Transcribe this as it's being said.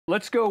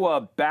Let's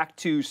go back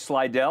to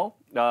Slidell.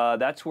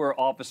 That's where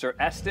Officer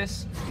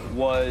Estes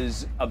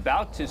was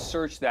about to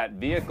search that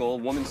vehicle.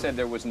 Woman said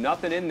there was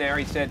nothing in there.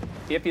 He said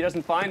if he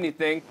doesn't find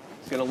anything,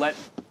 he's going to let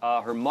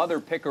her mother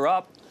pick her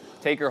up,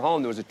 take her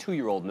home. There was a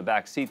 2-year-old in the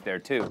back seat there,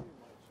 too.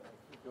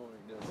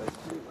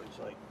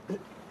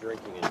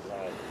 Drinking and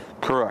driving.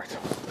 Correct.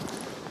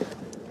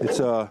 It's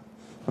I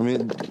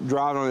mean,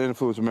 driving under the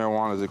influence of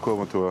marijuana is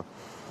equivalent to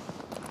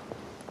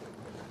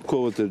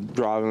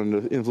driving under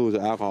the influence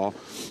of alcohol.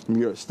 I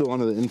mean, you're still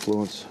under the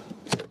influence.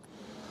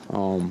 It's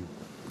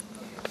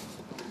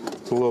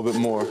a little bit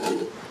more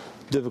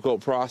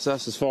difficult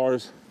process as far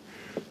as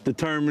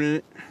determining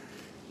it.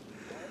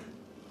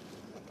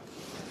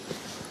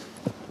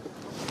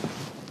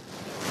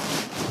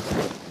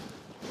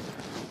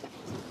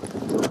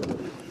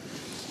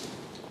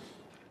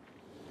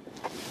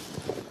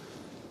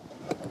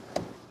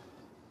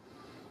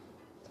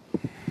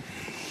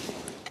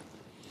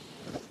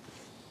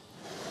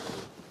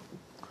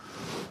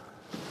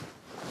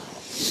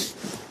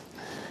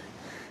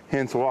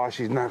 Hence why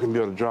she's not going to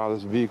be able to drive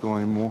this vehicle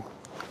anymore.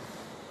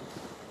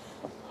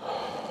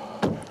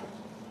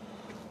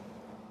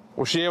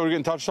 Was she able to get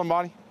in touch with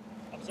somebody?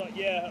 I'm sorry,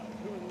 yeah.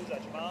 Who was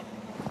that, your mom?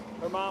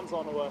 Her mom's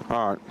on the way.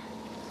 All right.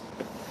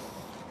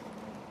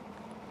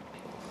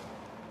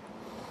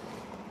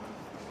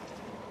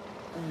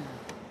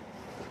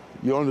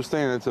 You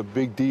understand it's a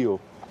big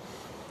deal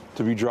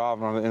to be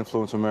driving under the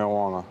influence of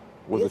marijuana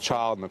with a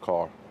child in the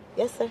car.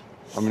 Yes, sir.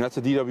 I mean, that's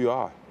a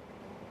DWI.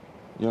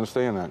 You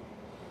understand that?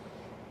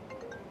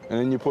 And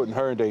then you're putting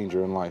her in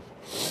danger in life.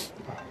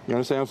 You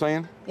understand what I'm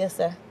saying? Yes,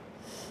 sir.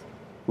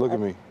 Look at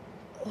me.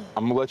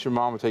 I'm gonna let your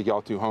mama take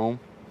y'all two home.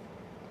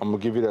 I'm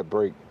gonna give you that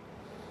break.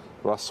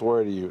 But I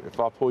swear to you, if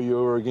I pull you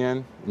over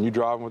again and you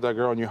driving with that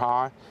girl and you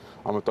high,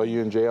 I'm gonna throw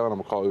you in jail and I'm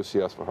gonna call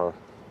OCS for her.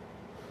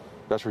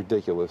 That's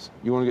ridiculous.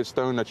 You wanna get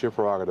stoned, that's your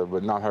prerogative,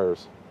 but not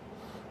hers.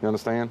 You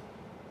understand?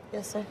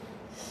 Yes, sir.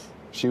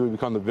 She would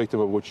become the victim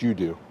of what you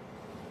do.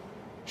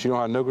 She don't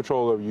have no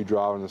control over you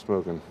driving and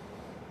smoking.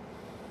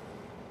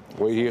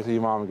 Wait here till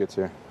your mama gets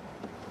here.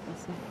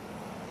 Yes, sir.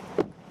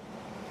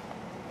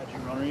 Had you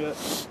run her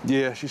yet?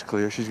 Yeah, she's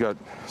clear. She's got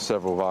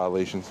several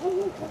violations.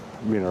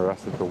 Being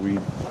arrested for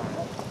weed.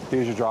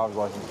 Here's your driver's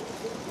license.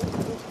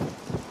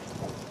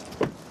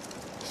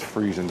 It's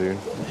freezing, dude.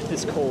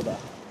 It's cold out.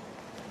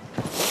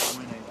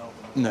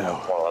 No.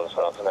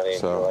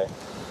 So,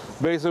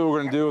 basically what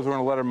we're gonna do is we're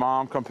gonna let her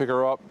mom come pick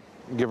her up,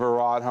 give her a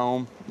ride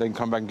home. They can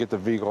come back and get the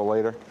vehicle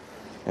later.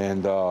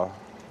 And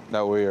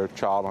that way her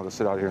child don't have to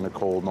sit out here in the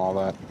cold and all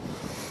that.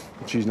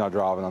 She's not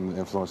driving under the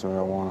influence of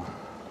marijuana.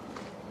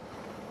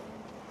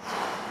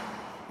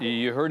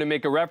 You heard him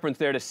make a reference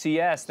there to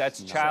CS.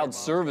 That's child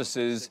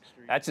services.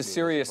 That's a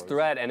serious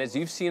threat. And as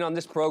you've seen on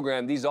this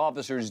program, these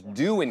officers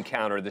do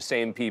encounter the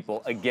same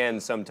people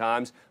again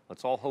sometimes.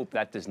 Let's all hope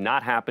that does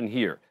not happen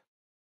here.